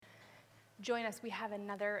join us. We have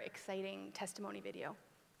another exciting testimony video.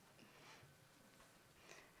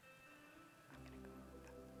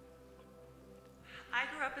 I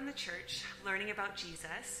grew up in the church learning about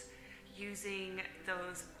Jesus using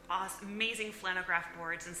those amazing flannelgraph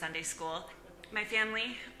boards in Sunday school. My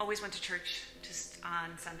family always went to church just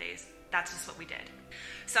on Sundays. That's just what we did.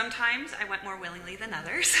 Sometimes I went more willingly than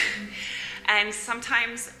others. And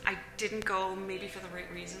sometimes I didn't go maybe for the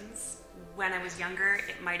right reasons. When I was younger,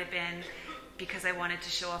 it might have been because I wanted to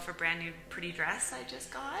show off a brand new pretty dress I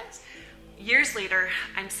just got. Years later,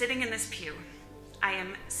 I'm sitting in this pew. I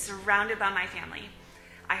am surrounded by my family.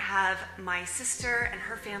 I have my sister and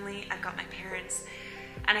her family. I've got my parents,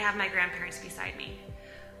 and I have my grandparents beside me.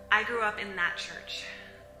 I grew up in that church.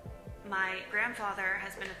 My grandfather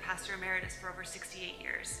has been a pastor emeritus for over 68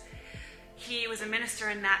 years. He was a minister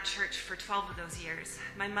in that church for 12 of those years.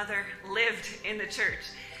 My mother lived in the church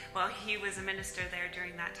while he was a minister there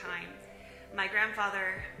during that time. My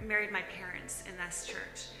grandfather married my parents in this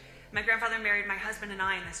church. My grandfather married my husband and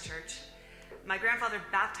I in this church. My grandfather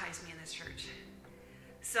baptized me in this church.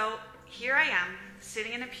 So here I am,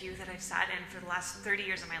 sitting in a pew that I've sat in for the last 30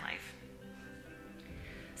 years of my life,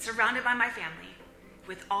 surrounded by my family,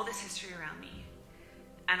 with all this history around me,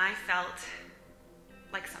 and I felt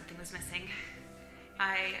like something was missing.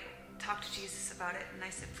 I talked to Jesus about it, and I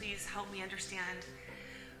said, please help me understand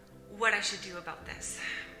what I should do about this.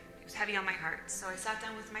 It was heavy on my heart, so I sat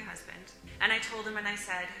down with my husband, and I told him, and I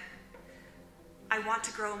said, I want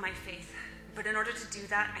to grow in my faith, but in order to do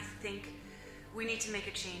that, I think we need to make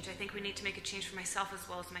a change. I think we need to make a change for myself as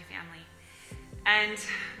well as my family. And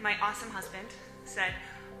my awesome husband said,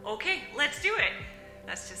 okay, let's do it.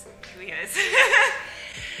 That's just who he is.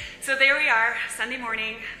 So there we are, Sunday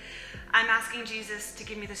morning. I'm asking Jesus to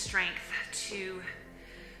give me the strength to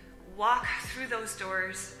walk through those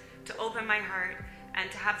doors, to open my heart, and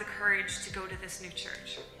to have the courage to go to this new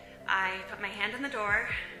church. I put my hand on the door,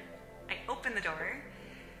 I opened the door,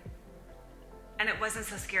 and it wasn't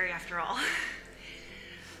so scary after all.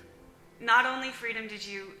 Not only, Freedom, did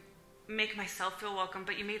you make myself feel welcome,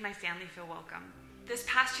 but you made my family feel welcome. This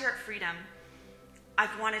past year at Freedom,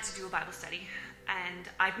 I've wanted to do a Bible study, and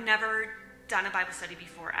I've never done a Bible study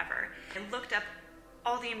before, ever. I looked up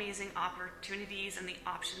all the amazing opportunities and the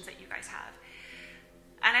options that you guys have.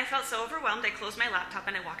 And I felt so overwhelmed, I closed my laptop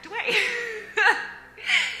and I walked away.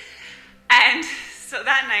 And so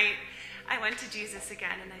that night, I went to Jesus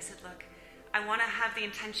again and I said, look, I want to have the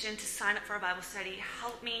intention to sign up for a Bible study.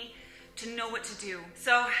 Help me to know what to do.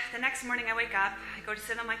 So the next morning I wake up, I go to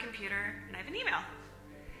sit on my computer, and I have an email.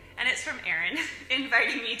 And it's from Aaron,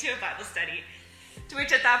 inviting me to a Bible study. To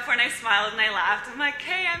which at that point I smiled and I laughed. I'm like,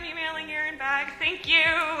 hey, I'm emailing Aaron back. Thank you.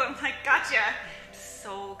 I'm like, gotcha.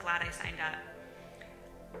 So glad I signed up.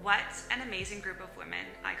 What an amazing group of women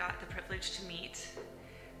I got the privilege to meet.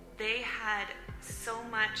 They had so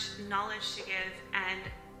much knowledge to give and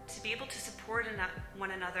to be able to support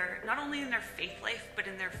one another, not only in their faith life, but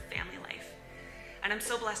in their family life. And I'm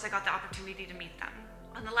so blessed I got the opportunity to meet them.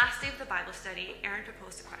 On the last day of the Bible study, Aaron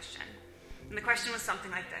proposed a question. And the question was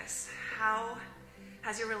something like this: how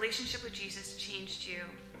has your relationship with Jesus changed you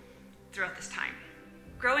throughout this time?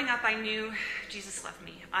 Growing up, I knew Jesus loved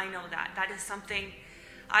me. I know that. That is something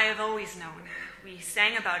I have always known. We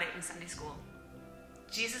sang about it in Sunday school.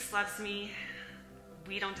 Jesus loves me.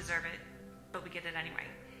 We don't deserve it, but we get it anyway.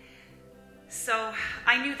 So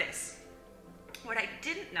I knew this. What I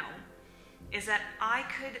didn't know is that I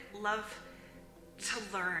could love to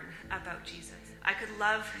learn about Jesus. I could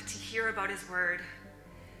love to hear about his word.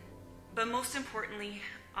 But most importantly,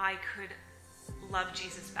 I could love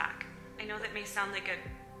Jesus back. I know that may sound like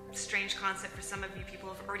a strange concept for some of you. People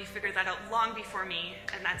have already figured that out long before me,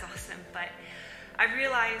 and that's awesome. But I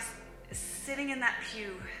realized sitting in that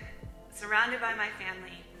pew, surrounded by my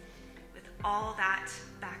family, with all that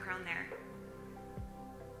background there,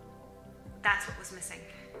 that's what was missing,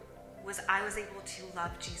 was I was able to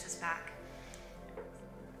love Jesus back.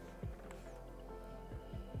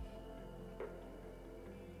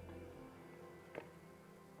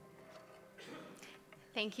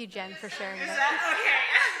 Thank you, Jen, for sharing Is that. that okay?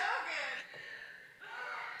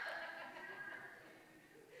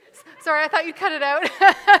 Sorry, I thought you cut it out.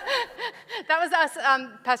 That was us.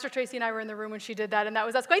 Pastor Tracy and I were in the room when she did that, and that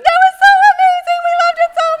was us going, that was so amazing. We loved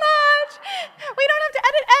it so much. We don't have to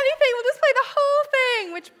edit anything. We'll just play the whole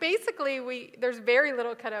thing, which basically there's very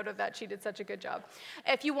little cut out of that. She did such a good job.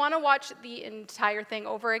 If you want to watch the entire thing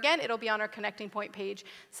over again, it'll be on our Connecting Point page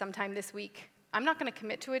sometime this week. I'm not going to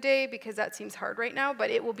commit to a day because that seems hard right now, but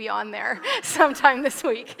it will be on there sometime this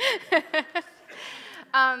week.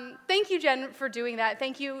 Thank you, Jen, for doing that.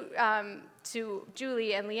 Thank you to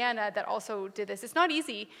Julie and Leanna that also did this. It's not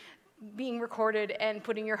easy being recorded and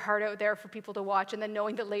putting your heart out there for people to watch and then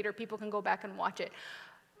knowing that later people can go back and watch it.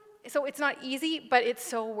 So it's not easy, but it's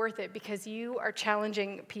so worth it because you are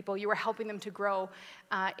challenging people. You are helping them to grow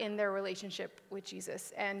in their relationship with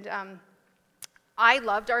Jesus. And I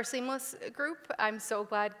loved our Seamless group. I'm so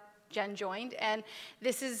glad Jen joined. And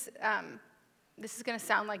this is going to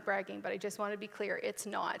sound like bragging, but I just want to be clear, it's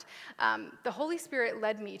not. The Holy Spirit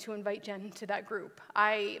led me to invite Jen to that group.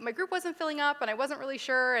 My group wasn't filling up, and I wasn't really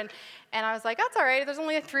sure, and I was like, that's all right. There's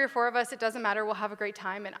only 3 or 4 of us. It doesn't matter. We'll have a great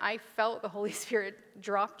time. And I felt the Holy Spirit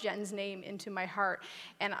drop Jen's name into my heart.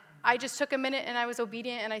 And I just took a minute, and I was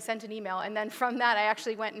obedient, and I sent an email. And then from that, I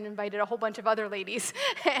actually went and invited a whole bunch of other ladies,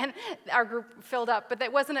 and our group filled up. But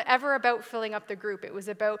that wasn't ever about filling up the group. It was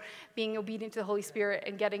about being obedient to the Holy Spirit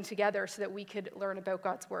and getting together so that we could learn about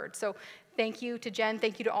God's Word. So thank you to Jen.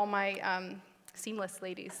 Thank you to all my Seamless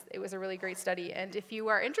ladies. It was a really great study. And if you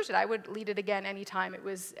are interested, I would lead it again anytime. It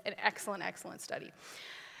was an excellent, excellent study.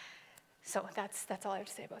 So that's all I have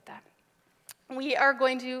to say about that. We are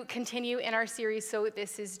going to continue in our series, So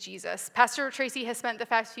This Is Jesus. Pastor Tracy has spent the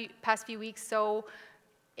past few weeks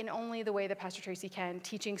in only the way that Pastor Tracy can,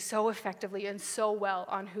 teaching so effectively and so well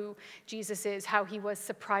on who Jesus is, how he was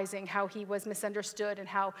surprising, how he was misunderstood, and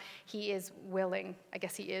how he is willing. I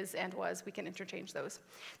guess he is and was. We can interchange those.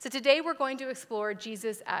 So today we're going to explore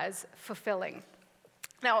Jesus as fulfilling.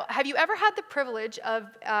 Now, have you ever had the privilege of,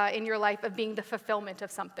 in your life, of being the fulfillment of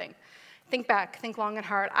something? Think back, think long and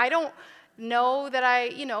hard. I don't know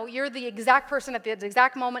that you're the exact person at the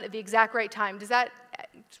exact moment at the exact right time. Does that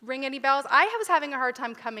ring any bells? I was having a hard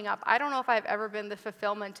time coming up. I don't know if I've ever been the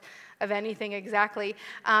fulfillment of anything exactly.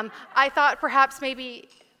 I thought perhaps maybe,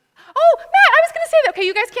 oh, Matt, I was going to say that. Okay,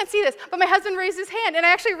 you guys can't see this, but my husband raised his hand, and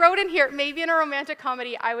I actually wrote in here, maybe in a romantic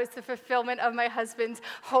comedy, I was the fulfillment of my husband's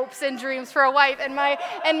hopes and dreams for a wife, and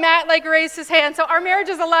Matt raised his hand. So our marriage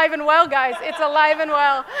is alive and well, guys. It's alive and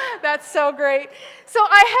well. That's so great. So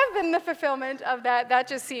I have been the fulfillment of that. That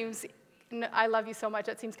just seems, I love you so much.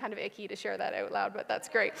 That seems kind of icky to share that out loud, but that's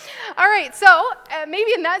great. All right, so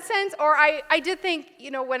maybe in that sense, or I did think,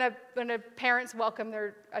 when a parents welcome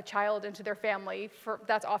a child into their family,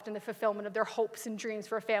 that's often the fulfillment of their hopes and dreams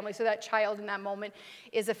for a family. So that child in that moment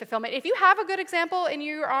is a fulfillment. If you have a good example and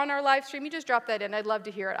you're on our live stream, you just drop that in. I'd love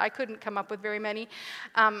to hear it. I couldn't come up with very many.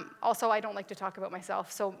 Also, I don't like to talk about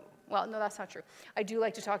myself, so. Well, no, that's not true. I do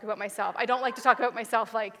like to talk about myself. I don't like to talk about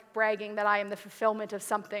myself like bragging that I am the fulfillment of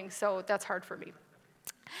something, so that's hard for me.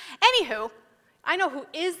 Anywho, I know who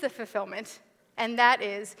is the fulfillment, and that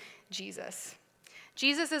is Jesus.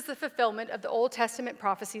 Jesus is the fulfillment of the Old Testament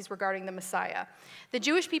prophecies regarding the Messiah. The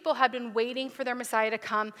Jewish people had been waiting for their Messiah to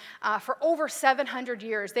come for over 700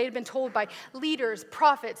 years. They had been told by leaders,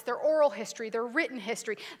 prophets, their oral history, their written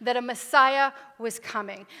history, that a Messiah was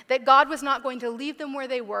coming, that God was not going to leave them where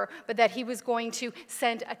they were, but that he was going to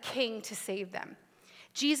send a king to save them.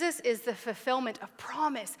 Jesus is the fulfillment of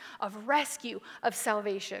promise, of rescue, of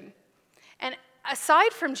salvation. And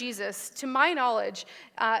aside from Jesus, to my knowledge,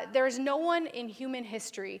 there is no one in human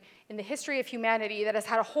history, in the history of humanity, that has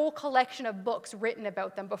had a whole collection of books written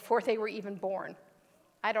about them before they were even born.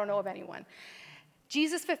 I don't know of anyone.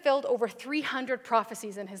 Jesus fulfilled over 300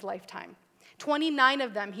 prophecies in his lifetime. 29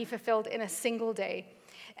 of them he fulfilled in a single day.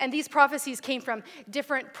 And these prophecies came from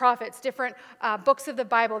different prophets, different books of the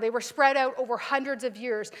Bible. They were spread out over hundreds of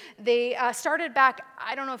years. They started back,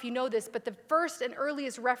 I don't know if you know this, but the first and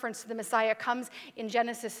earliest reference to the Messiah comes in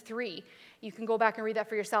Genesis 3. You can go back and read that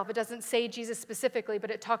for yourself. It doesn't say Jesus specifically, but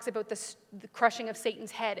it talks about the crushing of Satan's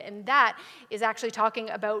head. And that is actually talking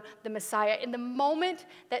about the Messiah. In the moment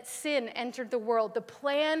that sin entered the world, the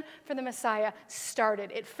plan for the Messiah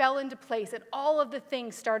started. It fell into place, and all of the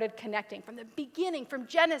things started connecting. From the beginning, from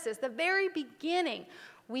Genesis, the very beginning,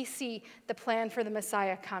 we see the plan for the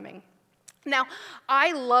Messiah coming. Now,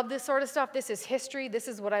 I love this sort of stuff. This is history. This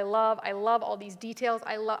is what I love. I love all these details.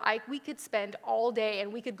 We could spend all day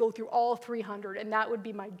and we could go through all 300, and that would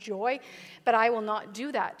be my joy. But I will not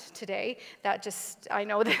do that today. I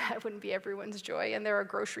know that wouldn't be everyone's joy, and there are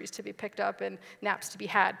groceries to be picked up and naps to be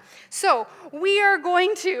had. So we are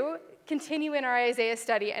going to continue in our Isaiah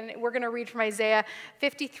study, and we're going to read from Isaiah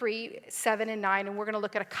 53, 7 and 9, and we're going to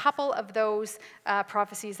look at a couple of those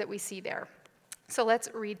prophecies that we see there. So let's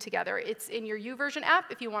read together. It's in your YouVersion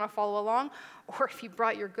app if you want to follow along, or if you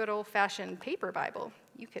brought your good old-fashioned paper Bible,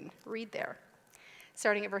 you can read there.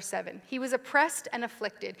 Starting at verse 7. He was oppressed and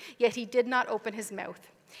afflicted, yet he did not open his mouth.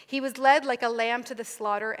 He was led like a lamb to the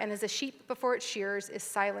slaughter, and as a sheep before its shearers is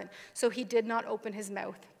silent, so he did not open his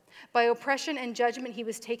mouth. By oppression and judgment he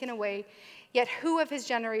was taken away. Yet who of his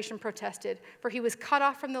generation protested? For he was cut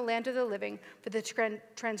off from the land of the living. For the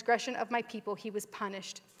transgression of my people he was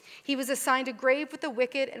punished. He was assigned a grave with the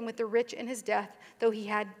wicked and with the rich in his death, though he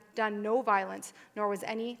had done no violence, nor was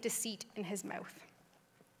any deceit in his mouth.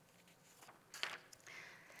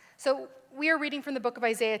 So we are reading from the book of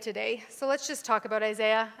Isaiah today. So let's just talk about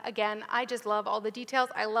Isaiah. Again, I just love all the details.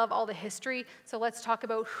 I love all the history. So let's talk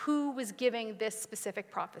about who was giving this specific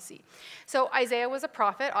prophecy. So Isaiah was a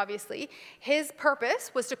prophet, obviously. His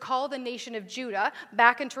purpose was to call the nation of Judah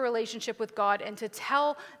back into relationship with God and to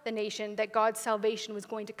tell the nation that God's salvation was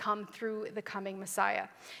going to come through the coming Messiah.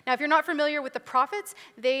 Now, if you're not familiar with the prophets,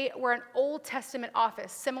 they were an Old Testament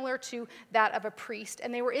office similar to that of a priest,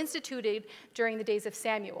 and they were instituted during the days of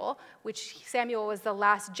Samuel, which Samuel was the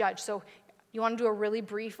last judge. So you want to do a really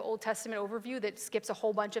brief Old Testament overview that skips a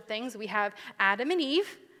whole bunch of things. We have Adam and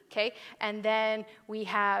Eve, okay? And then we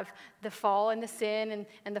have the fall and the sin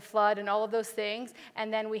and the flood and all of those things.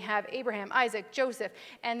 And then we have Abraham, Isaac, Joseph.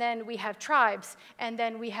 And then we have tribes. And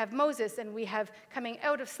then we have Moses, and we have coming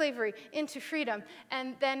out of slavery into freedom.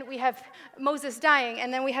 And then we have Moses dying.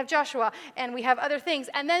 And then we have Joshua. And we have other things.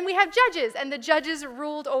 And then we have judges. And the judges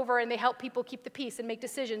ruled over, and they helped people keep the peace and make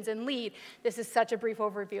decisions and lead. This is such a brief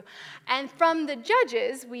overview. And from the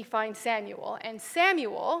judges, we find Samuel. And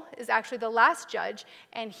Samuel is actually the last judge,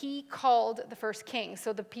 and he called the first king.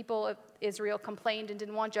 So the people of Israel complained and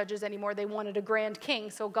didn't want judges anymore. They wanted a grand king.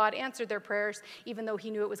 So God answered their prayers, even though he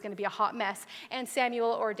knew it was going to be a hot mess. And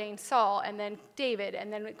Samuel ordained Saul, and then David,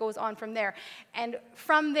 and then it goes on from there. And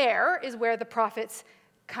from there is where the prophets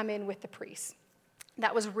come in with the priests.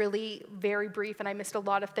 That was really very brief, and I missed a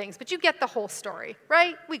lot of things. But you get the whole story,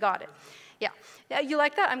 right? We got it. Yeah. You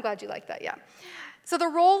like that? I'm glad you like that, yeah. So the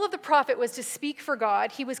role of the prophet was to speak for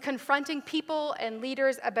God. He was confronting people and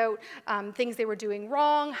leaders about things they were doing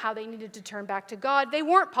wrong, how they needed to turn back to God. They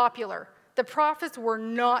weren't popular. The prophets were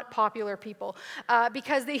not popular people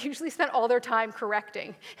because they usually spent all their time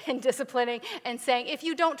correcting and disciplining and saying, if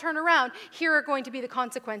you don't turn around, here are going to be the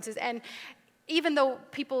consequences. And even though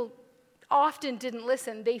people often didn't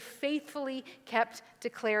listen, they faithfully kept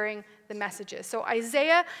declaring the messages. So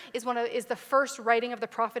Isaiah is the first writing of the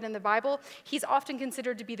prophet in the Bible. He's often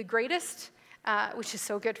considered to be the greatest, which is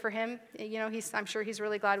so good for him. You know, I'm sure he's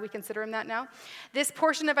really glad we consider him that now. This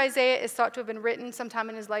portion of Isaiah is thought to have been written sometime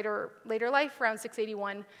in his later life, around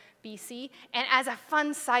 681 BC. And as a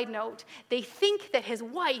fun side note, they think that his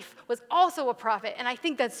wife was also a prophet, and I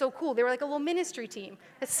think that's so cool. They were like a little ministry team.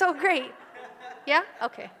 It's so great. Yeah?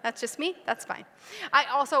 Okay. That's just me? That's fine.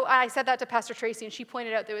 I said that to Pastor Tracy, and she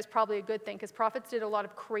pointed out that it was probably a good thing because prophets did a lot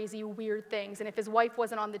of crazy, weird things. And if his wife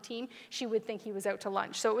wasn't on the team, she would think he was out to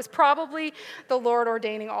lunch. So it was probably the Lord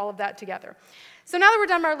ordaining all of that together. So now that we're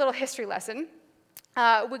done with our little history lesson,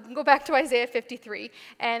 we can go back to Isaiah 53,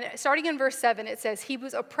 and starting in verse 7, it says, he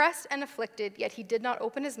was oppressed and afflicted, yet he did not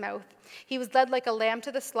open his mouth. He was led like a lamb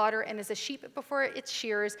to the slaughter, and as a sheep before its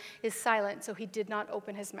shearers is silent, so he did not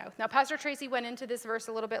open his mouth. Now, Pastor Tracy went into this verse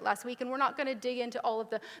a little bit last week, and we're not going to dig into all of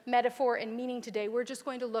the metaphor and meaning today. We're just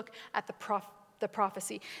going to look at the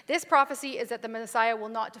prophecy. This prophecy is that the Messiah will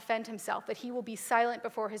not defend himself, that he will be silent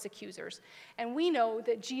before his accusers. And we know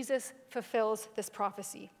that Jesus fulfills this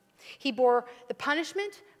prophecy. He bore the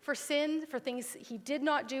punishment for sin, for things he did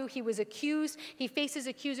not do. He was accused. He faced his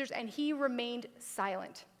accusers, and he remained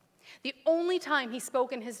silent. The only time he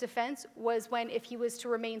spoke in his defense was when, if he was to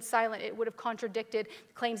remain silent, it would have contradicted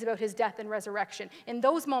claims about his death and resurrection. In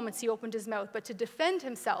those moments, he opened his mouth, but to defend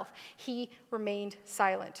himself, he remained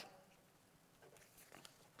silent.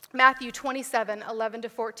 Matthew 27,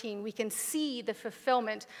 11-14, we can see the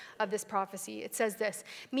fulfillment of this prophecy. It says this,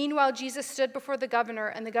 meanwhile, Jesus stood before the governor,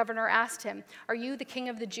 and the governor asked him, are you the king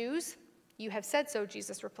of the Jews? You have said so,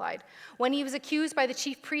 Jesus replied. When he was accused by the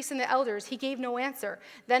chief priests and the elders, he gave no answer.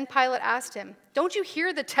 Then Pilate asked him, don't you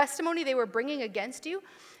hear the testimony they were bringing against you?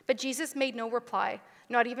 But Jesus made no reply,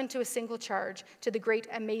 not even to a single charge, to the great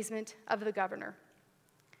amazement of the governor.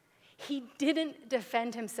 He didn't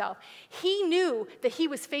defend himself. He knew that he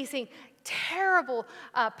was facing terrible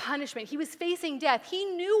punishment. He was facing death. He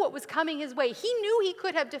knew what was coming his way. He knew he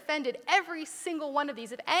could have defended every single one of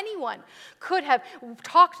these. If anyone could have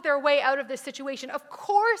talked their way out of this situation, of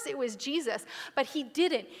course it was Jesus, but he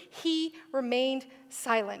didn't. He remained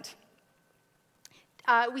silent.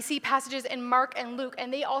 We see passages in Mark and Luke,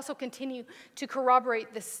 and they also continue to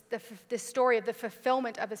corroborate this story of the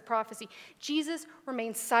fulfillment of his prophecy. Jesus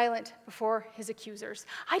remained silent before his accusers.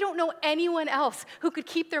 I don't know anyone else who could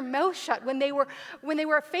keep their mouth shut when they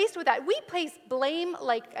were faced with that. We place blame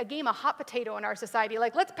like a game of hot potato in our society.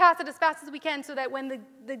 Like, let's pass it as fast as we can so that when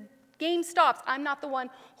the Game stops. I'm not the one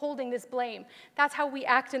holding this blame. That's how we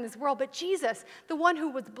act in this world. But Jesus, the one who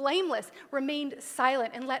was blameless, remained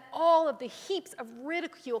silent and let all of the heaps of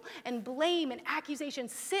ridicule and blame and accusation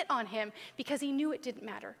sit on him because he knew it didn't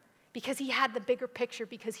matter, because he had the bigger picture,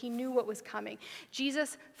 because he knew what was coming.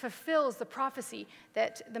 Jesus fulfills the prophecy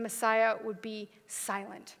that the Messiah would be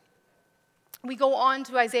silent. We go on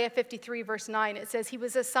to Isaiah 53, verse 9. It says, he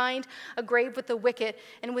was assigned a grave with the wicked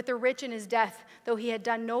and with the rich in his death, though he had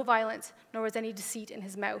done no violence, nor was any deceit in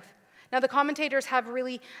his mouth. Now, the commentators have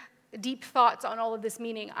really deep thoughts on all of this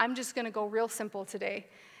meaning. I'm just going to go real simple today.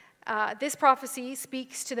 This prophecy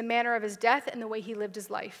speaks to the manner of his death and the way he lived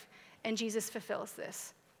his life, and Jesus fulfills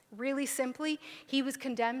this. Really simply, he was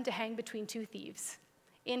condemned to hang between two thieves.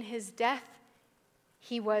 In his death,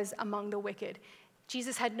 he was among the wicked.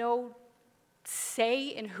 Jesus had no say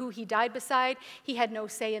in who he died beside. He had no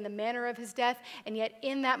say in the manner of his death, and yet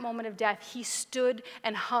in that moment of death, he stood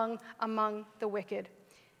and hung among the wicked.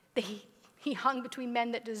 He hung between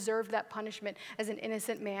men that deserved that punishment as an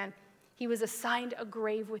innocent man. He was assigned a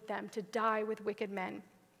grave with them to die with wicked men.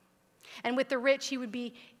 And with the rich, he would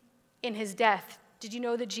be in his death. Did you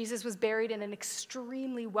know that Jesus was buried in an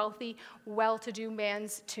extremely wealthy, well-to-do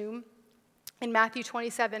man's tomb? In Matthew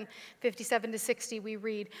 27, 57-60, we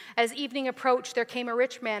read, as evening approached, there came a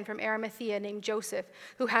rich man from Arimathea named Joseph,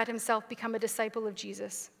 who had himself become a disciple of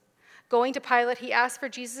Jesus. Going to Pilate, he asked for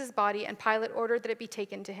Jesus' body, and Pilate ordered that it be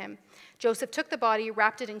taken to him. Joseph took the body,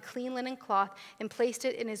 wrapped it in clean linen cloth, and placed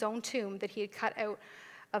it in his own tomb that he had cut out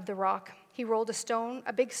of the rock. He rolled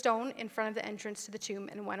a big stone in front of the entrance to the tomb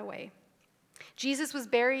and went away. Jesus was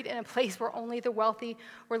buried in a place where only the wealthy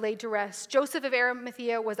were laid to rest. Joseph of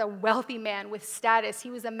Arimathea was a wealthy man with status.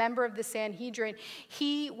 He was a member of the Sanhedrin.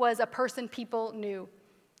 He was a person people knew.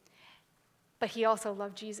 But he also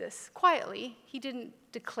loved Jesus quietly. He didn't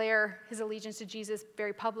declare his allegiance to Jesus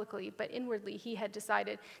very publicly, but inwardly he had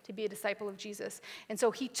decided to be a disciple of Jesus. And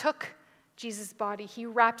so he took Jesus' body, he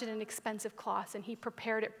wrapped it in expensive cloths, and he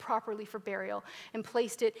prepared it properly for burial and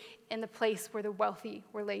placed it in the place where the wealthy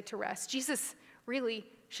were laid to rest. Jesus really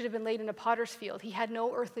should have been laid in a potter's field. He had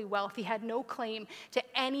no earthly wealth. He had no claim to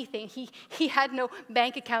anything. He had no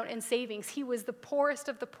bank account and savings. He was the poorest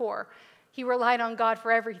of the poor. He relied on God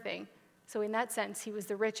for everything. So in that sense, he was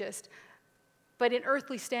the richest. But in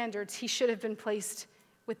earthly standards, he should have been placed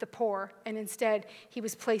with the poor, and instead, he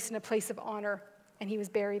was placed in a place of honor, and he was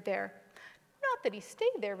buried there. Not that he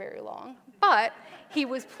stayed there very long, but he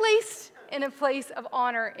was placed in a place of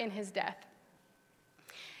honor in his death.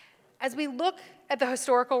 As we look at the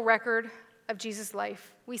historical record of Jesus'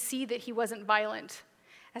 life, we see that he wasn't violent,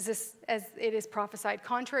 as it is prophesied.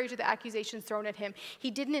 Contrary to the accusations thrown at him, he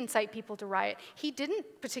didn't incite people to riot. He didn't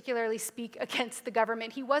particularly speak against the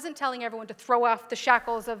government. He wasn't telling everyone to throw off the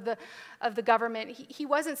shackles of the government. He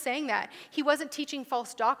wasn't saying that. He wasn't teaching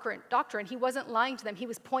false doctrine. He wasn't lying to them. He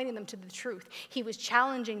was pointing them to the truth. He was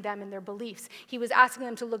challenging them in their beliefs. He was asking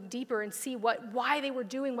them to look deeper and see why they were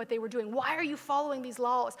doing what they were doing. Why are you following these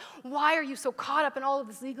laws? Why are you so caught up in all of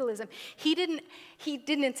this legalism? He didn't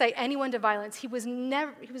incite anyone to violence. He was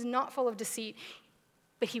not full of deceit,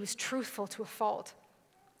 but he was truthful to a fault.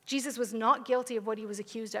 Jesus was not guilty of what he was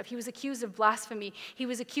accused of. He was accused of blasphemy. He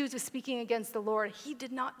was accused of speaking against the Lord. He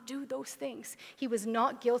did not do those things. He was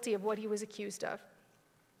not guilty of what he was accused of.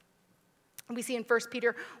 And we see in 1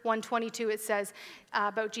 Peter 1:22, it says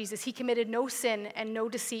about Jesus, he committed no sin and no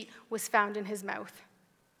deceit was found in his mouth.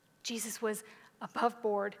 Jesus was above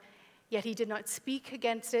board, yet he did not speak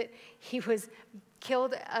against it. He was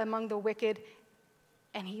killed among the wicked,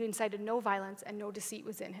 and he incited no violence, and no deceit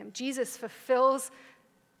was in him. Jesus fulfills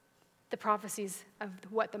the prophecies of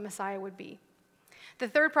what the Messiah would be. The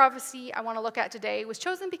third prophecy I want to look at today was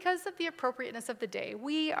chosen because of the appropriateness of the day.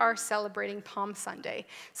 We are celebrating Palm Sunday.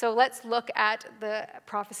 So let's look at the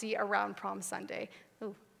prophecy around Palm Sunday.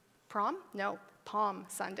 Ooh, prom? No, Palm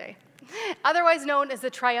Sunday. Otherwise known as the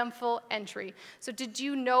triumphal entry. So did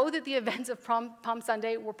you know that the events of Palm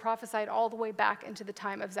Sunday were prophesied all the way back into the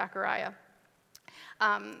time of Zechariah?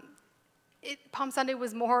 Palm Sunday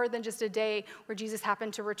was more than just a day where Jesus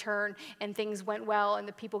happened to return and things went well and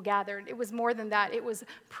the people gathered. It was more than that. It was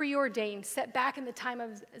preordained, set back in the time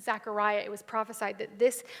of Zechariah. It was prophesied that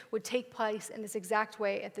this would take place in this exact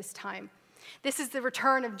way at this time. This is the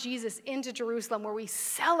return of Jesus into Jerusalem, where we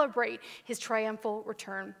celebrate his triumphal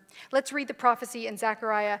return. Let's read the prophecy in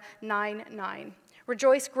Zechariah 9:9.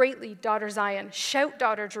 Rejoice greatly, daughter Zion. Shout,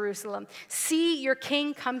 daughter Jerusalem. See, your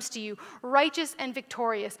king comes to you, righteous and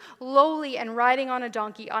victorious, lowly and riding on a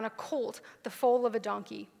donkey, on a colt, the foal of a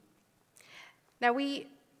donkey. Now, we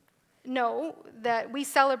know that we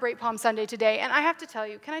celebrate Palm Sunday today, and I have to tell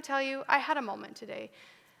you, I had a moment today.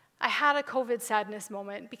 I had a COVID sadness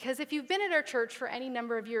moment, because if you've been at our church for any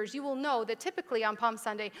number of years, you will know that typically on Palm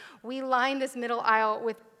Sunday, we line this middle aisle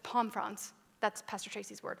with palm fronds. That's Pastor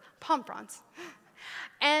Tracy's word, palm fronds.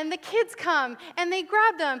 And the kids come, and they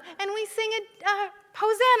grab them, and we sing a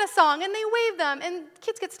Hosanna song, and they wave them, and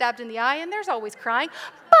kids get stabbed in the eye, and there's always crying.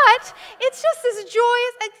 But it's just this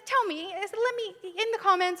joyous, tell me, let me, in the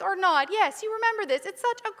comments or not, yes, you remember this. It's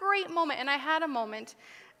such a great moment, and I had a moment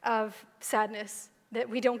of sadness that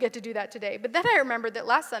we don't get to do that today. But then I remembered that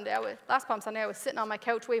last Palm Sunday, I was sitting on my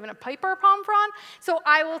couch waving a Piper palm frond, so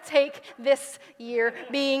I will take this year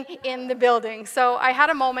being in the building. So I had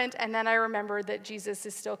a moment, and then I remembered that Jesus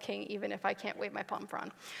is still king, even if I can't wave my palm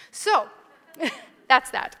frond. So that's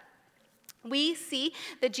that. We see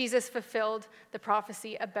that Jesus fulfilled the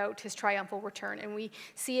prophecy about his triumphal return, and we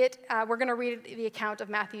see it, we're going to read the account of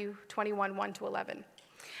Matthew 21, 1-11.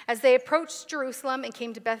 As they approached Jerusalem and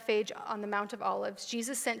came to Bethphage on the Mount of Olives,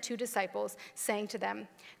 Jesus sent 2 disciples, saying to them,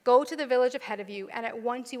 "Go to the village ahead of you, and at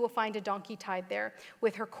once you will find a donkey tied there,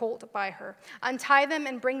 with her colt by her. Untie them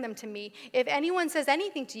and bring them to me. If anyone says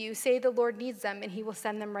anything to you, say the Lord needs them, and he will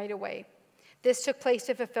send them right away." This took place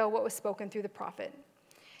to fulfill what was spoken through the prophet.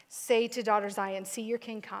 "Say to daughter Zion, see your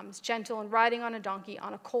king comes, gentle and riding on a donkey,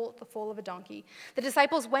 on a colt, the foal of a donkey." The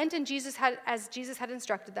disciples went as Jesus had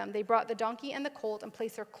instructed them. They brought the donkey and the colt and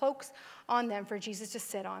placed their cloaks on them for Jesus to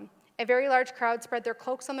sit on. A very large crowd spread their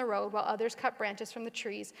cloaks on the road, while others cut branches from the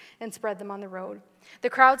trees and spread them on the road. The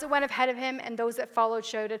crowds that went ahead of him and those that followed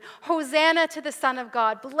shouted, "Hosanna to the Son of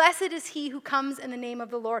God! Blessed is he who comes in the name of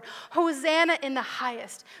the Lord! Hosanna in the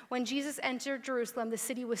highest!" When Jesus entered Jerusalem, the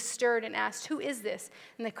city was stirred and asked, "Who is this?"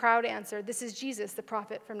 And the crowd answered, "This is Jesus, the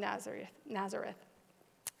prophet from Nazareth."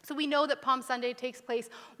 So we know that Palm Sunday takes place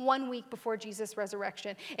 1 week before Jesus'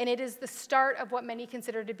 resurrection, and it is the start of what many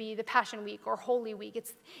consider to be the Passion Week or Holy Week.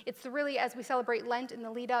 It's really, as we celebrate Lent in the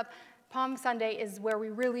lead up, Palm Sunday is where we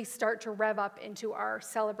really start to rev up into our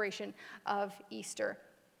celebration of Easter.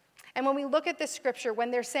 And when we look at this scripture, when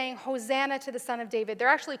they're saying Hosanna to the Son of David, they're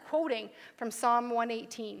actually quoting from Psalm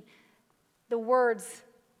 118, the words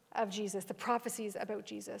of Jesus, the prophecies about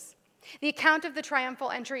Jesus. The account of the triumphal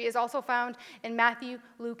entry is also found in Matthew,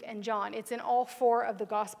 Luke, and John. It's in all 4 of the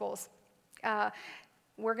Gospels. I'm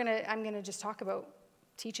going to just talk about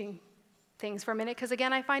teaching things for a minute, because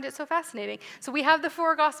again, I find it so fascinating. So we have the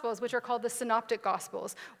 4 Gospels, which are called the Synoptic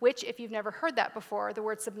Gospels, which, if you've never heard that before, the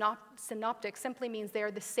word synoptic simply means they are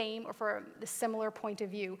the same or for the similar point of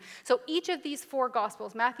view. So each of these 4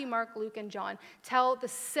 Gospels, Matthew, Mark, Luke, and John, tell the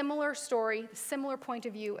similar story, the similar point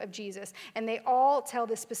of view of Jesus, and they all tell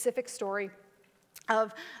the specific story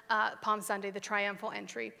of Palm Sunday, the triumphal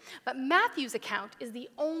entry. But Matthew's account is the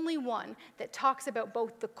only one that talks about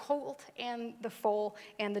both the colt and the foal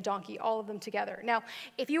and the donkey, all of them together. Now,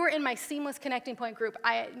 if you were in my Seamless Connecting Point group,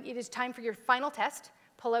 it is time for your final test.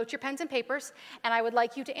 Pull out your pens and papers, and I would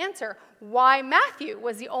like you to answer why Matthew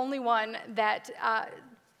was the only one that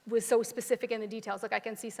was so specific in the details. Like, I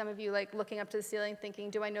can see some of you like looking up to the ceiling thinking,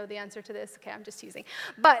 do I know the answer to this? Okay, I'm just teasing.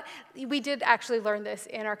 But we did actually learn this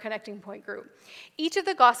in our Connecting Point group. Each of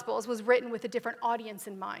the Gospels was written with a different audience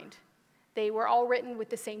in mind. They were all written with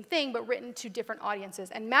the same thing, but written to different audiences.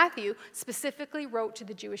 And Matthew specifically wrote to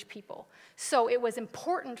the Jewish people. So it was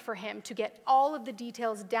important for him to get all of the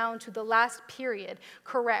details down to the last period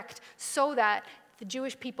correct, so that the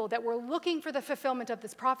Jewish people that were looking for the fulfillment of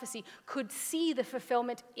this prophecy could see the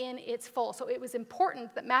fulfillment in its full. So it was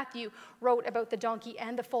important that Matthew wrote about the donkey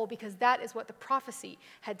and the foal, because that is what the prophecy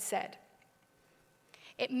had said.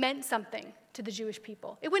 It meant something to the Jewish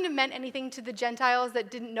people. It wouldn't have meant anything to the Gentiles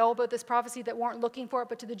that didn't know about this prophecy, that weren't looking for it,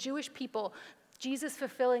 but to the Jewish people, Jesus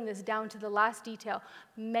fulfilling this down to the last detail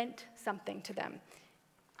meant something to them,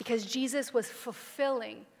 because Jesus was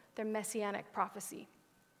fulfilling their messianic prophecy.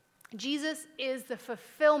 Jesus is the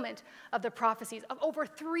fulfillment of the prophecies. Of over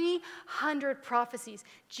 300 prophecies,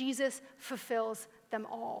 Jesus fulfills them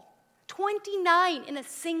all. 29 in a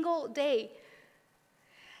single day.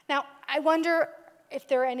 Now, I wonder if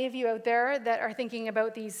there are any of you out there that are thinking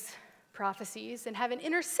about these prophecies and have an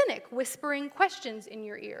inner cynic whispering questions in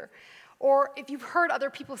your ear. Or if you've heard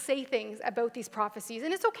other people say things about these prophecies,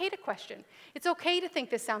 and it's okay to question. It's okay to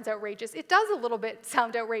think this sounds outrageous. It does a little bit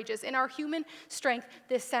sound outrageous. In our human strength,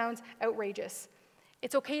 this sounds outrageous.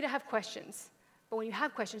 It's okay to have questions. But when you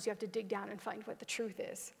have questions, you have to dig down and find what the truth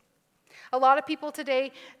is. A lot of people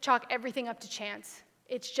today chalk everything up to chance.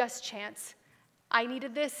 It's just chance. I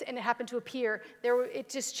needed this, and it happened to appear.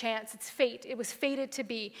 It's just chance. It's fate. It was fated to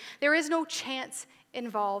be. There is no chance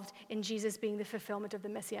involved in Jesus being the fulfillment of the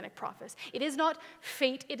messianic prophecy. It is not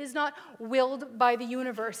fate. It is not willed by the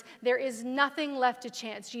universe. There is nothing left to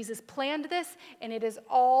chance. Jesus planned this, and it is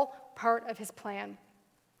all part of his plan.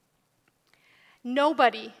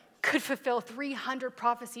 Nobody could fulfill 300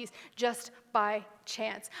 prophecies just by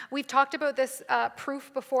chance. We've talked about this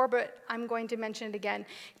proof before, but I'm going to mention it again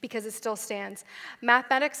because it still stands.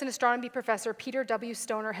 Mathematics and astronomy professor Peter W.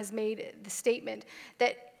 Stoner has made the statement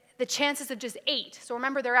that the chances of just 8, so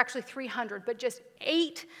remember there are actually 300, but just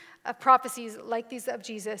 8 of prophecies like these of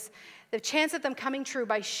Jesus, the chance of them coming true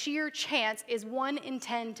by sheer chance is 1 in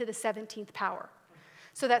 10 to the 17th power.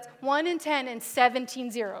 So that's 1 in 10 and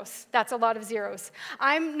 17 zeros. That's a lot of zeros.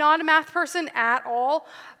 I'm not a math person at all,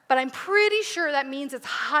 but I'm pretty sure that means it's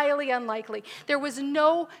highly unlikely. There was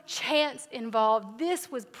no chance involved.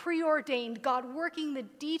 This was preordained, God working the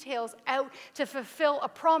details out to fulfill a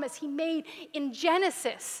promise he made in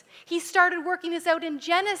Genesis. He started working this out in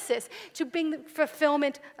Genesis to bring the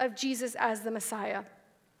fulfillment of Jesus as the Messiah.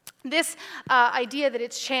 This idea that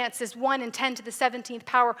it's chance is 1 in 10 to the 17th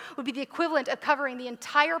power would be the equivalent of covering the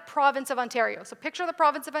entire province of Ontario. So picture the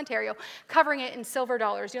province of Ontario, covering it in silver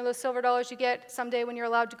dollars. You know those silver dollars you get someday when you're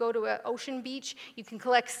allowed to go to an ocean beach? You can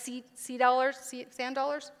collect sand dollars?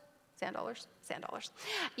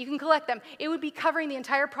 You can collect them. It would be covering the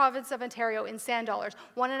entire province of Ontario in sand dollars,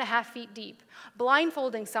 1.5 feet deep,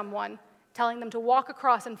 blindfolding someone, telling them to walk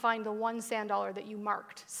across and find the one sand dollar that you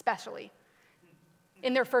marked specially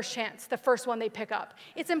in their first chance, the first one they pick up.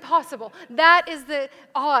 It's impossible. That is the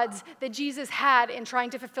odds that Jesus had in trying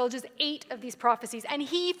to fulfill just 8 of these prophecies, and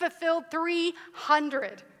he fulfilled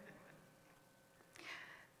 300.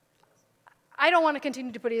 I don't want to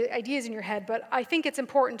continue to put ideas in your head, but I think it's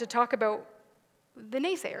important to talk about the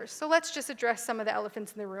naysayers. So let's just address some of the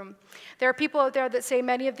elephants in the room. There are people out there that say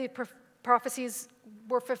many of the prophecies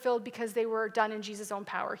were fulfilled because they were done in Jesus' own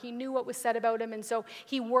power. He knew what was said about him, and so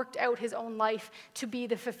he worked out his own life to be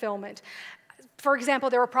the fulfillment. For example,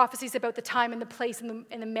 there were prophecies about the time and the place and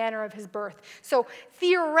the manner of his birth. So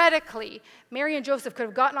theoretically, Mary and Joseph could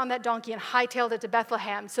have gotten on that donkey and hightailed it to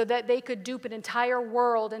Bethlehem so that they could dupe an entire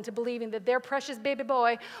world into believing that their precious baby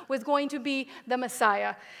boy was going to be the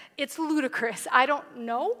Messiah. It's ludicrous. I don't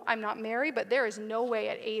know. I'm not Mary, but there is no way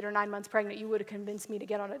at 8 or 9 months pregnant you would have convinced me to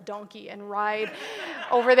get on a donkey and ride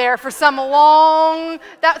over there for some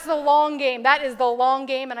that's the long game. That is the long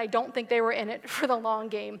game, and I don't think they were in it for the long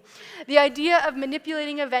game. The idea of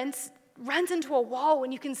manipulating events runs into a wall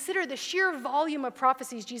when you consider the sheer volume of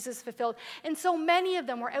prophecies Jesus fulfilled, and so many of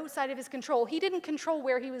them were outside of his control. He didn't control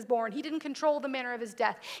where he was born. He didn't control the manner of his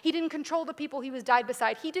death. He didn't control the people he was died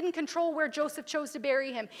beside. He didn't control where Joseph chose to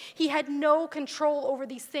bury him. He had no control over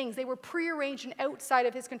these things. They were prearranged and outside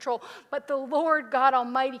of his control. But the Lord God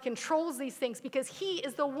Almighty controls these things because he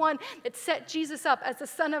is the one that set Jesus up as the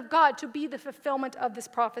Son of God to be the fulfillment of this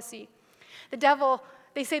prophecy.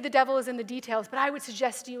 They say the devil is in the details, but I would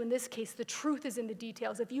suggest to you in this case, the truth is in the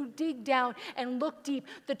details. If you dig down and look deep,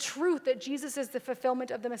 the truth that Jesus is the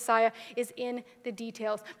fulfillment of the Messiah is in the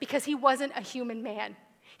details because he wasn't a human man.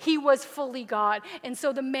 He was fully God. And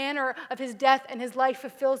so the manner of his death and his life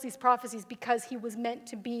fulfills these prophecies because he was meant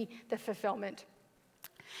to be the fulfillment.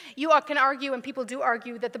 You can argue, and people do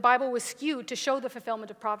argue, that the Bible was skewed to show the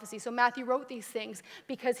fulfillment of prophecy. So Matthew wrote these things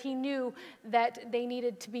because he knew that they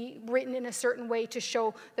needed to be written in a certain way to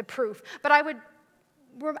show the proof. But I would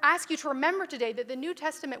ask you to remember today that the New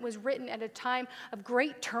Testament was written at a time of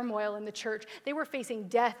great turmoil in the church. They were facing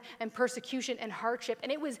death and persecution and hardship,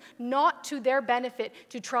 and it was not to their benefit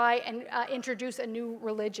to try and introduce a new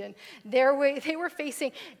religion. They were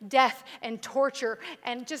facing death and torture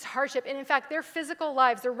and just hardship. And in fact, their physical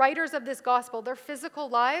lives, the writers of this gospel, their physical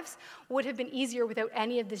lives would have been easier without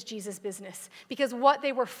any of this Jesus business, because what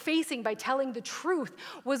they were facing by telling the truth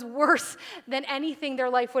was worse than anything their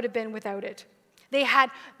life would have been without it.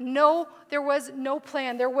 There was no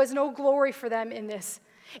plan. There was no glory for them in this.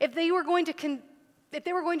 If they were going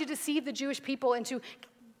to deceive the Jewish people into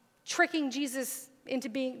tricking Jesus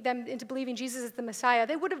into believing Jesus is the Messiah,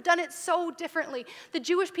 they would have done it so differently. The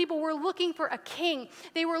Jewish people were looking for a king.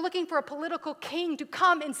 They were looking for a political king to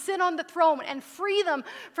come and sit on the throne and free them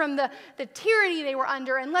from the tyranny they were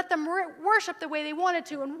under and let them worship the way they wanted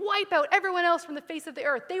to and wipe out everyone else from the face of the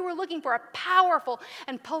earth. They were looking for a powerful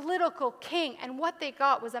and political king, and what they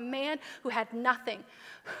got was a man who had nothing,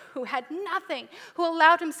 who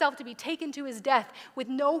allowed himself to be taken to his death with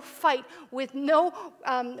no fight, with no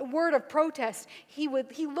word of protest. He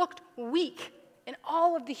looked weak in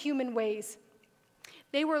all of the human ways.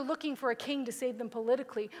 They were looking for a king to save them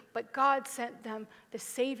politically, but God sent them the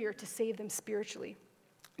Savior to save them spiritually.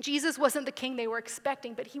 Jesus wasn't the king they were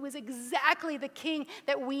expecting, but he was exactly the king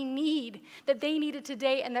that we need, that they needed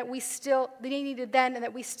today and that they needed then and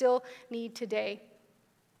that we still need today.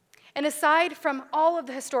 And aside from all of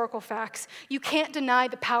the historical facts, you can't deny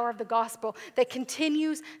the power of the gospel that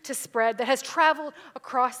continues to spread, that has traveled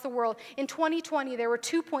across the world. In 2020, there were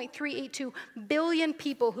 2.382 billion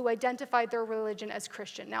people who identified their religion as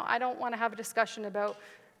Christian. Now, I don't want to have a discussion about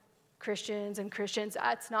Christians and Christians.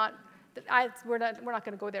 We're not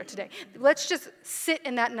going to go there today. Let's just sit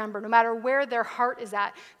in that number, no matter where their heart is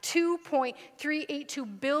at.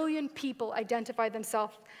 2.382 billion people identify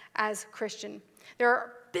themselves as Christian. There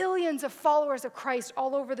are billions of followers of Christ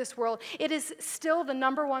all over this world. It is still the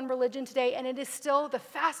number one religion today, and it is still the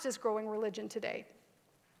fastest growing religion today.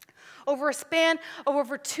 Over a span of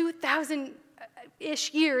over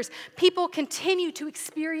 2,000-ish years, people continue to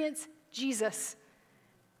experience Jesus.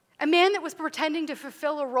 A man that was pretending to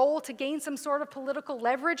fulfill a role to gain some sort of political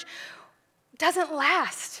leverage doesn't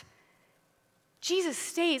last. Jesus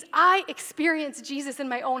stays. I experience Jesus in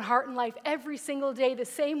my own heart and life every single day, the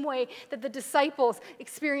same way that the disciples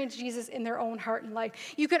experienced Jesus in their own heart and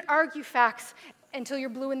life. You can argue facts until you're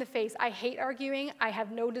blue in the face. I hate arguing. I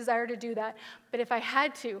have no desire to do that. But if I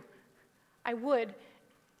had to, I would.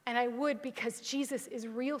 And I would because Jesus is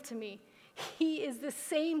real to me. He is the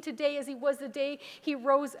same today as he was the day he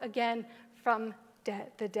rose again from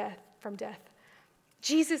death.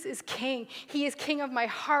 Jesus is king. He is king of my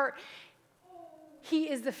heart.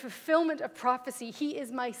 He is the fulfillment of prophecy. He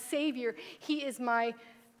is my Savior. He is my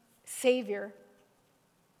Savior.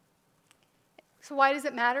 So why does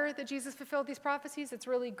it matter that Jesus fulfilled these prophecies? It's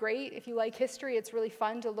really great. If you like history, it's really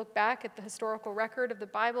fun to look back at the historical record of the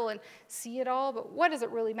Bible and see it all. But what does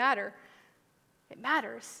it really matter? It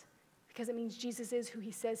matters because it means Jesus is who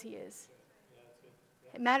he says he is.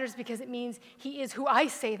 It matters because it means he is who I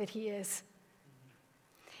say that he is.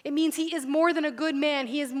 It means he is more than a good man.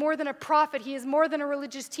 He is more than a prophet. He is more than a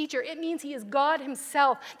religious teacher. It means he is God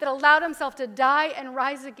himself that allowed himself to die and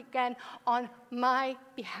rise again on my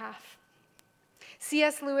behalf.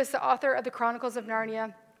 C.S. Lewis, the author of the Chronicles of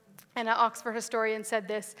Narnia and an Oxford historian, said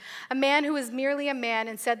this: "A man who is merely a man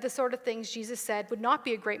and said the sort of things Jesus said would not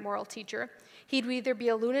be a great moral teacher. He'd either be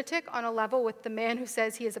a lunatic on a level with the man who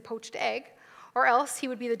says he is a poached egg, or else he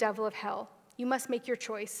would be the devil of hell. You must make your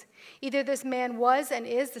choice. Either this man was and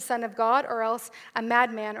is the Son of God, or else a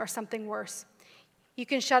madman or something worse. You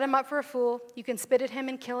can shut him up for a fool. You can spit at him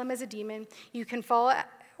and kill him as a demon. You can fall at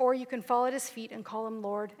his feet and call him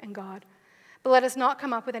Lord and God. But let us not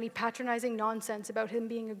come up with any patronizing nonsense about him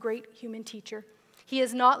being a great human teacher. He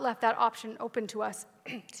has not left that option open to us.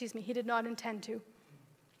 He did not intend to.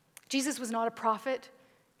 Jesus was not a prophet.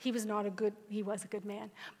 He was a good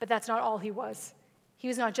man. But that's not all he was. He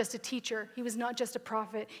was not just a teacher. He was not just a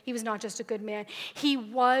prophet. He was not just a good man. He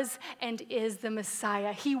was and is the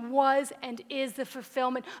Messiah. He was and is the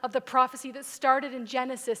fulfillment of the prophecy that started in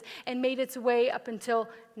Genesis and made its way up until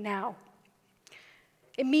now.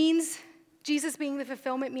 It means, Jesus being the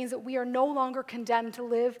fulfillment means that we are no longer condemned to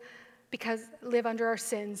live under our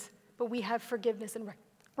sins, but we have forgiveness and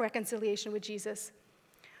reconciliation with Jesus.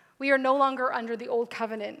 We are no longer under the old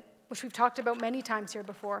covenant, which we've talked about many times here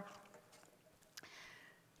before.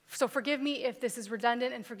 So forgive me if this is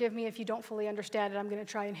redundant, and forgive me if you don't fully understand it. I'm going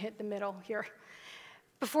to try and hit the middle here.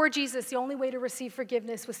 Before Jesus, the only way to receive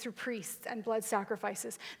forgiveness was through priests and blood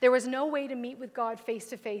sacrifices. There was no way to meet with God face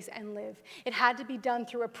to face and live. It had to be done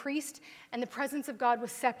through a priest, and the presence of God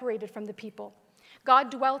was separated from the people.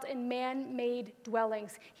 God dwelt in man-made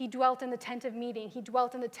dwellings. He dwelt in the tent of meeting. He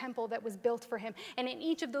dwelt in the temple that was built for him. And in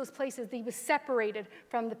each of those places, he was separated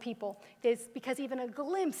from the people. It's because even a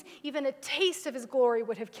glimpse, even a taste of his glory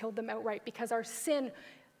would have killed them outright, because our sin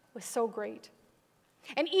was so great.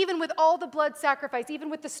 And even with all the blood sacrifice, even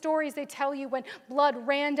with the stories they tell you when blood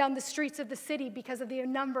ran down the streets of the city because of the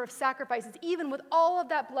number of sacrifices, even with all of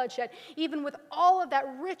that bloodshed, even with all of that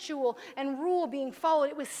ritual and rule being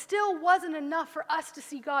followed, it still wasn't enough for us to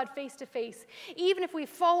see God face to face. Even if we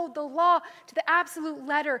followed the law to the absolute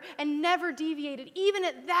letter and never deviated, even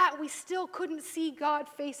at that, we still couldn't see God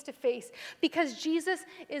face to face, because Jesus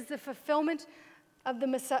is the fulfillment of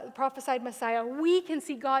the prophesied Messiah. We can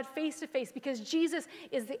see God face to face because Jesus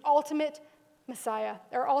is the ultimate Messiah,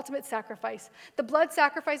 our ultimate sacrifice. The blood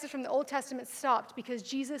sacrifices from the Old Testament stopped because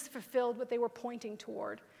Jesus fulfilled what they were pointing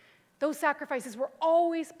toward. Those sacrifices were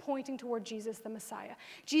always pointing toward Jesus, the Messiah.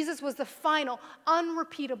 Jesus was the final,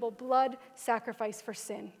 unrepeatable blood sacrifice for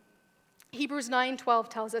sin. Hebrews 9:12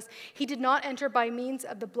 tells us, he did not enter by means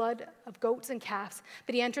of the blood of goats and calves,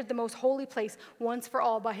 but he entered the most holy place once for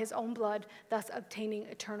all by his own blood, thus obtaining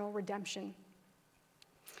eternal redemption.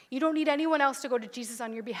 You don't need anyone else to go to Jesus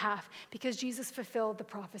on your behalf because Jesus fulfilled the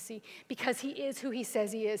prophecy, because he is who he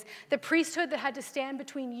says he is. The priesthood that had to stand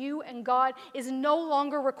between you and God is no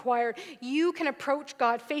longer required. You can approach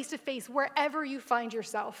God face to face wherever you find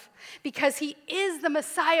yourself. Because he is the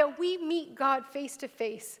Messiah, we meet God face to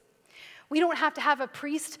face. We don't have to have a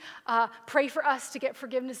priest pray for us to get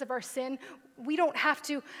forgiveness of our sin. We don't have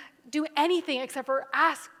to do anything except for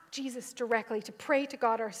ask Jesus directly, to pray to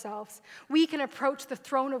God ourselves. We can approach the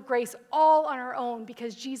throne of grace all on our own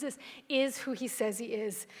because Jesus is who he says he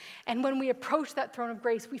is. And when we approach that throne of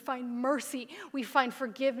grace, we find mercy, we find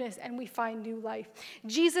forgiveness, and we find new life.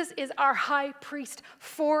 Jesus is our high priest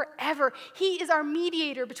forever. He is our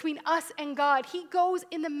mediator between us and God. He goes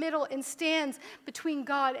in the middle and stands between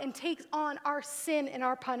God and takes on our sin and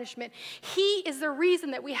our punishment. He is the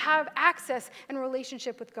reason that we have access and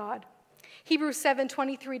relationship with God. Hebrews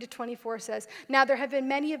 7:23-24 says, "Now there have been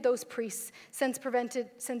many of those priests since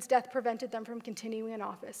death prevented them from continuing in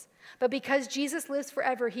office. But because Jesus lives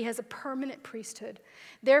forever, he has a permanent priesthood.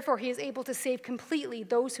 Therefore, he is able to save completely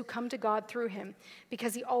those who come to God through him,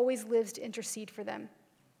 because he always lives to intercede for them."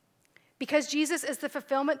 Because Jesus is the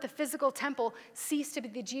fulfillment, the physical temple ceased to be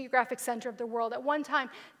the geographic center of the world. At one time,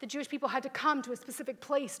 the Jewish people had to come to a specific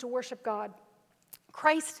place to worship God.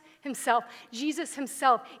 Christ himself, Jesus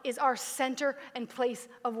himself, is our center and place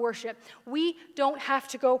of worship. We don't have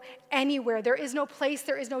to go anywhere. There is no place,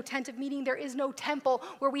 there is no tent of meeting, there is no temple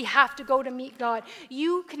where we have to go to meet God.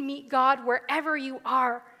 You can meet God wherever you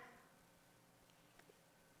are.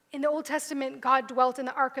 In the Old Testament, God dwelt in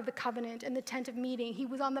the Ark of the Covenant, in the tent of meeting. He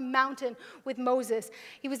was on the mountain with Moses.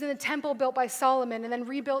 He was in the temple built by Solomon and then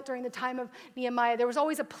rebuilt during the time of Nehemiah. There was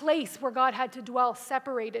always a place where God had to dwell,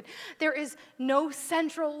 separated. There is no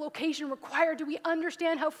central location required. Do we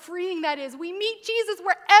understand how freeing that is? We meet Jesus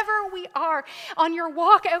wherever we are. On your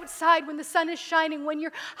walk outside when the sun is shining, when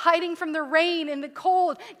you're hiding from the rain and the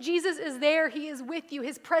cold, Jesus is there. He is with you.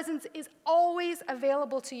 His presence is always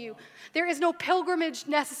available to you. There is no pilgrimage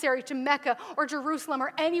necessary to Mecca or Jerusalem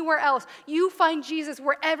or anywhere else. You find Jesus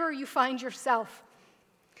wherever you find yourself.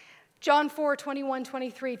 John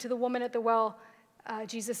 4:21-23, to the woman at the well,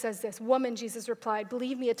 Jesus says this, "Woman," Jesus replied,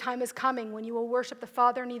 "believe me, a time is coming when you will worship the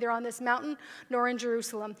Father neither on this mountain nor in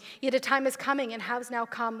Jerusalem. Yet a time is coming and has now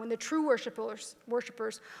come when the true worshipers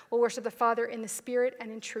will worship the Father in the Spirit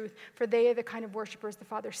and in truth, for they are the kind of worshipers the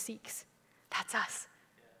Father seeks." That's us.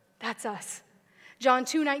 That's us. John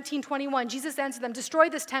 2:19-21, Jesus answered them, "Destroy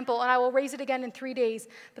this temple, and I will raise it again in 3 days."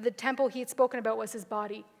 But the temple he had spoken about was his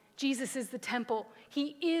body. Jesus is the temple.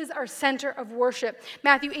 He is our center of worship.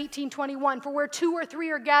 Matthew 18:21, "For where 2 or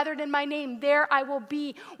 3 are gathered in my name, there I will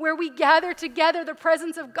be." Where we gather together, the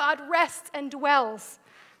presence of God rests and dwells.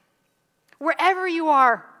 Wherever you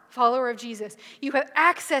are, follower of Jesus, you have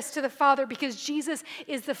access to the Father because Jesus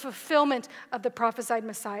is the fulfillment of the prophesied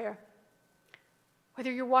Messiah.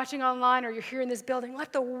 Whether you're watching online or you're here in this building,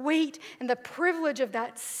 let the weight and the privilege of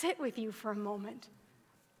that sit with you for a moment.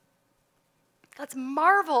 Let's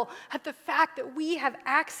marvel at the fact that we have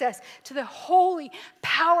access to the holy,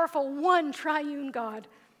 powerful, one triune God.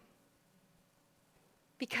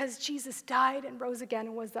 Because Jesus died and rose again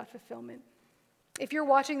and was that fulfillment. If you're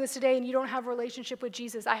watching this today and you don't have a relationship with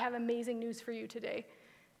Jesus, I have amazing news for you today.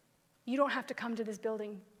 You don't have to come to this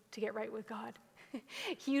building to get right with God.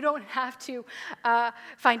 You don't have to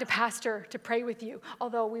find a pastor to pray with you,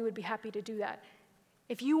 although we would be happy to do that.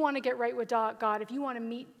 If you want to get right with God, if you want to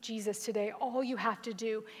meet Jesus today, all you have to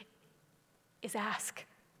do is ask.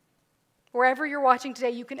 Wherever you're watching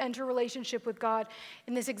today, you can enter a relationship with God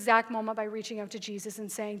in this exact moment by reaching out to Jesus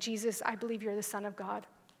and saying, "Jesus, I believe you're the Son of God.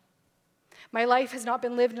 My life has not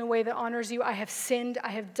been lived in a way that honors you. I have sinned. I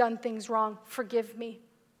have done things wrong. Forgive me.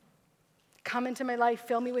 Come into my life,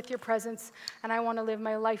 fill me with your presence, and I want to live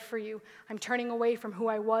my life for you. I'm turning away from who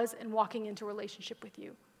I was and walking into relationship with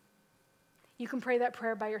you." You can pray that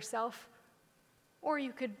prayer by yourself, or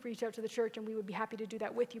you could reach out to the church and we would be happy to do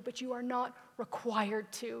that with you, but you are not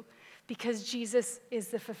required to because Jesus is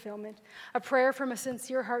the fulfillment. A prayer from a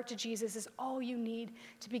sincere heart to Jesus is all you need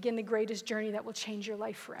to begin the greatest journey that will change your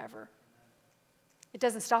life forever. It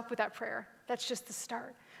doesn't stop with that prayer. That's just the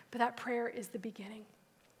start, but that prayer is the beginning.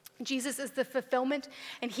 Jesus is the fulfillment,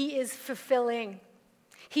 and he is fulfilling.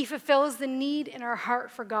 He fulfills the need in our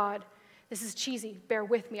heart for God. This is cheesy. Bear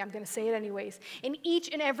with me. I'm going to say it anyways. In each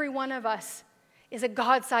and every one of us is a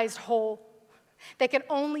God-sized hole that can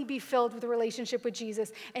only be filled with a relationship with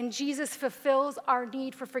Jesus. And Jesus fulfills our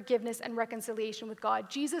need for forgiveness and reconciliation with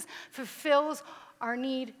God. Jesus fulfills our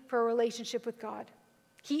need for a relationship with God.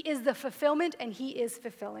 He is the fulfillment, and he is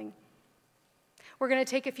fulfilling. We're going to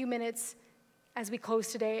take a few minutes as we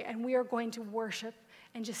close today, and we are going to worship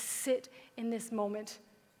and just sit in this moment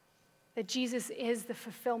that Jesus is the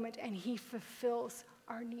fulfillment and he fulfills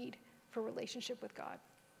our need for relationship with God.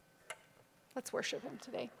 Let's worship him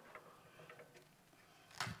today.